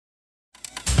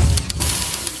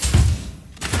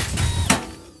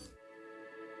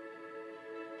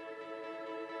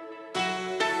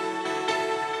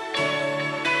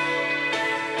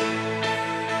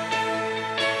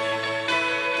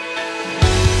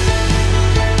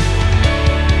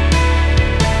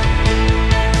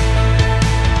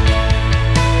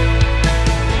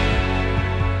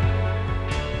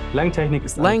LANG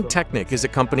Technik is a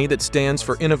company that stands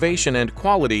for innovation and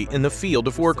quality in the field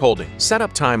of work holding,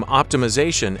 setup time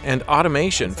optimization, and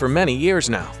automation for many years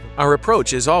now. Our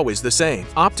approach is always the same: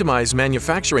 optimize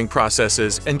manufacturing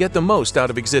processes and get the most out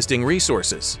of existing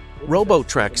resources.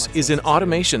 RoboTrex is an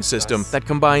automation system that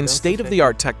combines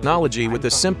state-of-the-art technology with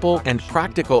the simple and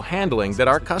practical handling that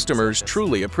our customers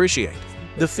truly appreciate.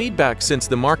 The feedback since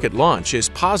the market launch is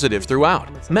positive throughout.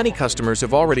 Many customers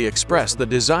have already expressed the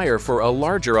desire for a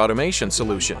larger automation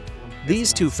solution.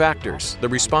 These two factors, the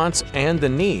response and the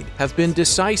need, have been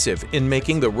decisive in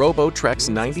making the RoboTrex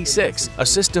 96 a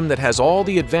system that has all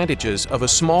the advantages of a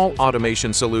small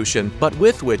automation solution, but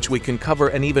with which we can cover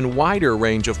an even wider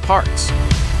range of parts.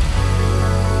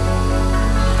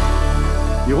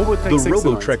 The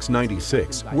RoboTrex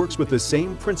 96 works with the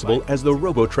same principle as the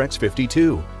RoboTrex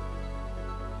 52.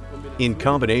 In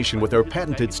combination with our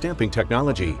patented stamping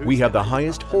technology, we have the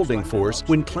highest holding force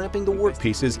when clamping the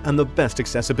workpieces and the best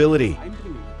accessibility.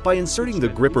 By inserting the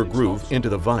grip or groove into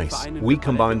the vise, we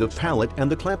combine the pallet and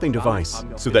the clamping device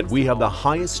so that we have the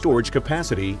highest storage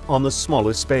capacity on the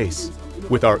smallest space.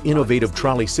 With our innovative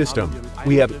trolley system,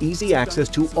 we have easy access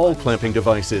to all clamping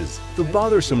devices. The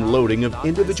bothersome loading of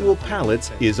individual pallets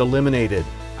is eliminated.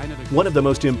 One of the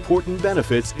most important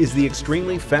benefits is the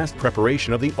extremely fast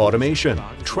preparation of the automation.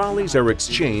 Trolleys are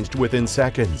exchanged within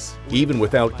seconds, even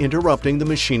without interrupting the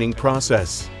machining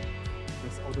process.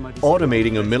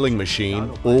 Automating a milling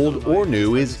machine, old or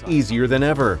new, is easier than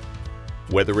ever.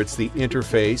 Whether it's the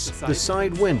interface, the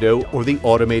side window, or the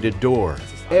automated door,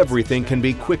 everything can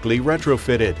be quickly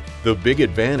retrofitted. The big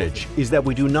advantage is that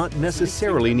we do not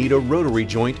necessarily need a rotary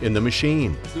joint in the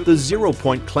machine. The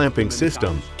zero-point clamping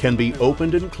system can be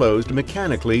opened and closed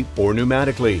mechanically or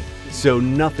pneumatically, so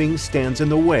nothing stands in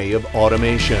the way of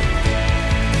automation.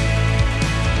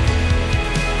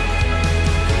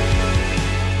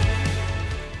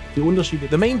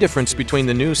 The main difference between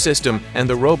the new system and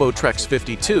the RoboTrex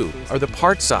 52 are the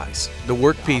part size, the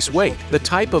workpiece weight, the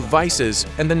type of vices,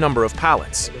 and the number of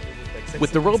pallets.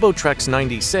 With the RoboTrex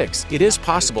 96, it is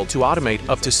possible to automate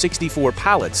up to 64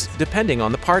 pallets depending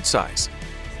on the part size.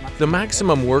 The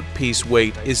maximum workpiece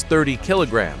weight is 30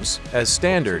 kilograms. As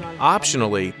standard,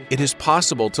 optionally, it is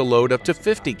possible to load up to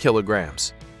 50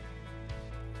 kilograms.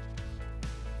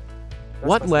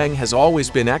 What LANG has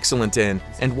always been excellent in,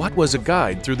 and what was a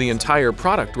guide through the entire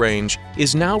product range,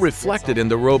 is now reflected in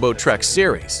the RoboTrex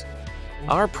series.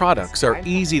 Our products are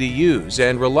easy to use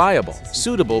and reliable,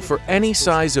 suitable for any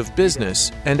size of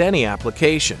business and any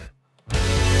application.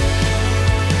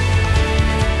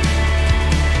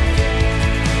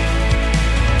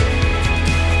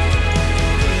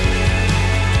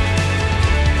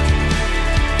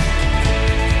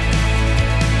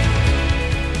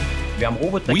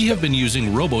 We have been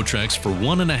using RoboTrex for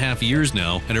 1.5 years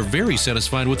now and are very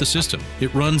satisfied with the system.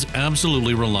 It runs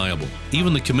absolutely reliable.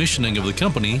 Even the commissioning of the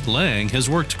company, LANG, has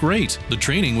worked great. The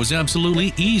training was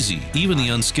absolutely easy. Even the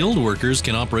unskilled workers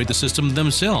can operate the system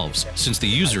themselves, since the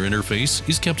user interface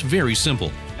is kept very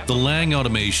simple. The LANG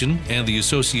automation and the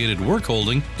associated work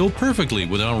holding go perfectly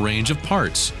with our range of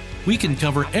parts. We can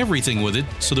cover everything with it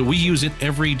so that we use it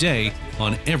every day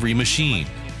on every machine.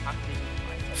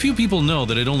 Few people know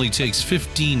that it only takes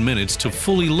 15 minutes to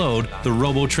fully load the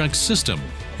RoboTrex system.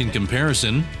 In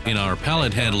comparison, in our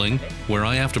pallet handling, where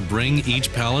I have to bring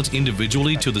each pallet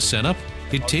individually to the setup,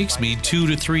 it takes me 2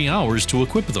 to 3 hours to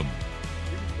equip them.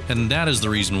 And that is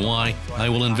the reason why I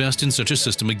will invest in such a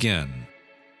system again.